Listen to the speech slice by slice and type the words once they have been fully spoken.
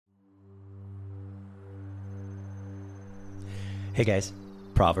Hey guys,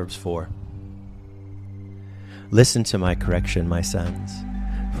 Proverbs 4. Listen to my correction, my sons,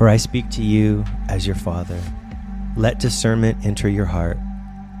 for I speak to you as your father. Let discernment enter your heart,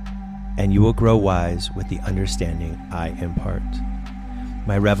 and you will grow wise with the understanding I impart.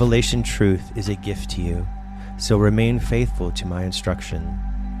 My revelation truth is a gift to you, so remain faithful to my instruction.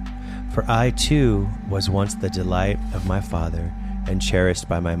 For I too was once the delight of my father and cherished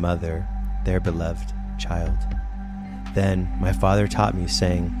by my mother, their beloved child. Then my father taught me,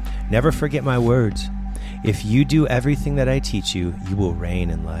 saying, never forget my words. If you do everything that I teach you, you will reign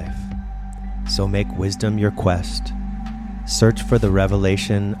in life. So make wisdom your quest. Search for the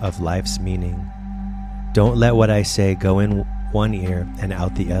revelation of life's meaning. Don't let what I say go in one ear and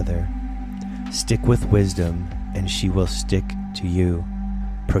out the other. Stick with wisdom, and she will stick to you,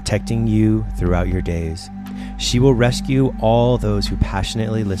 protecting you throughout your days. She will rescue all those who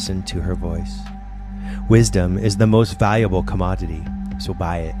passionately listen to her voice. Wisdom is the most valuable commodity, so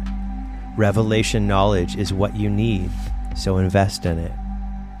buy it. Revelation knowledge is what you need, so invest in it.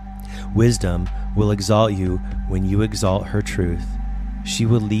 Wisdom will exalt you when you exalt her truth. She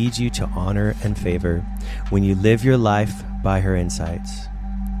will lead you to honor and favor when you live your life by her insights.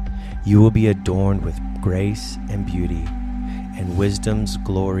 You will be adorned with grace and beauty, and wisdom's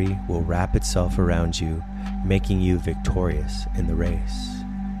glory will wrap itself around you, making you victorious in the race.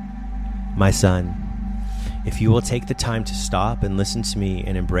 My son, if you will take the time to stop and listen to me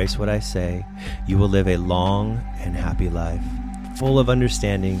and embrace what I say, you will live a long and happy life, full of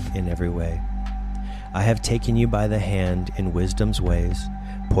understanding in every way. I have taken you by the hand in wisdom's ways,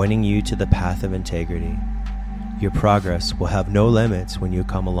 pointing you to the path of integrity. Your progress will have no limits when you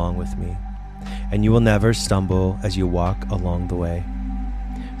come along with me, and you will never stumble as you walk along the way.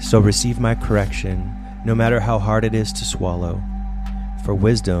 So receive my correction, no matter how hard it is to swallow, for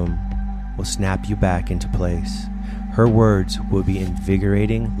wisdom will snap you back into place. Her words will be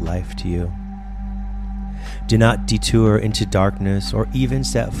invigorating life to you. Do not detour into darkness or even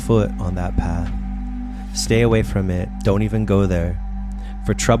set foot on that path. Stay away from it. Don't even go there.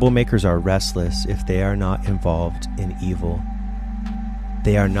 For troublemakers are restless if they are not involved in evil.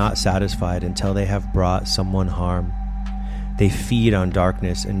 They are not satisfied until they have brought someone harm. They feed on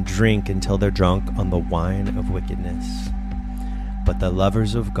darkness and drink until they're drunk on the wine of wickedness. But the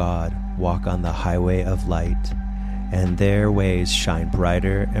lovers of God walk on the highway of light, and their ways shine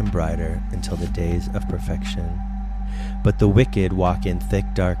brighter and brighter until the days of perfection. But the wicked walk in thick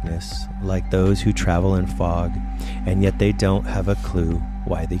darkness, like those who travel in fog, and yet they don't have a clue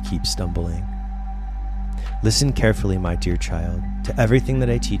why they keep stumbling. Listen carefully, my dear child, to everything that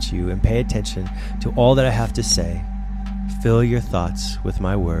I teach you, and pay attention to all that I have to say. Fill your thoughts with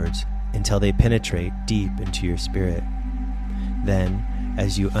my words until they penetrate deep into your spirit. Then,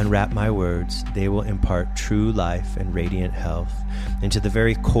 as you unwrap my words, they will impart true life and radiant health into the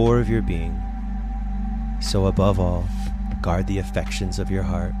very core of your being. So above all, guard the affections of your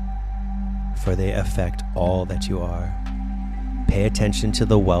heart, for they affect all that you are. Pay attention to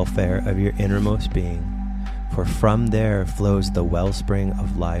the welfare of your innermost being, for from there flows the wellspring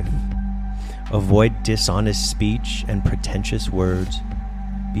of life. Avoid dishonest speech and pretentious words.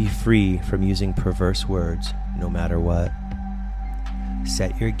 Be free from using perverse words, no matter what.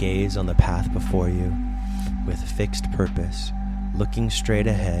 Set your gaze on the path before you, with fixed purpose, looking straight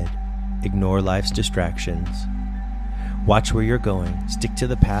ahead. Ignore life's distractions. Watch where you're going, stick to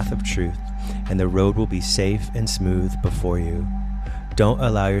the path of truth, and the road will be safe and smooth before you. Don't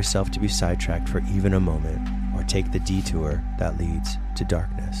allow yourself to be sidetracked for even a moment, or take the detour that leads to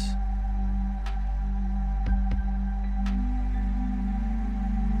darkness.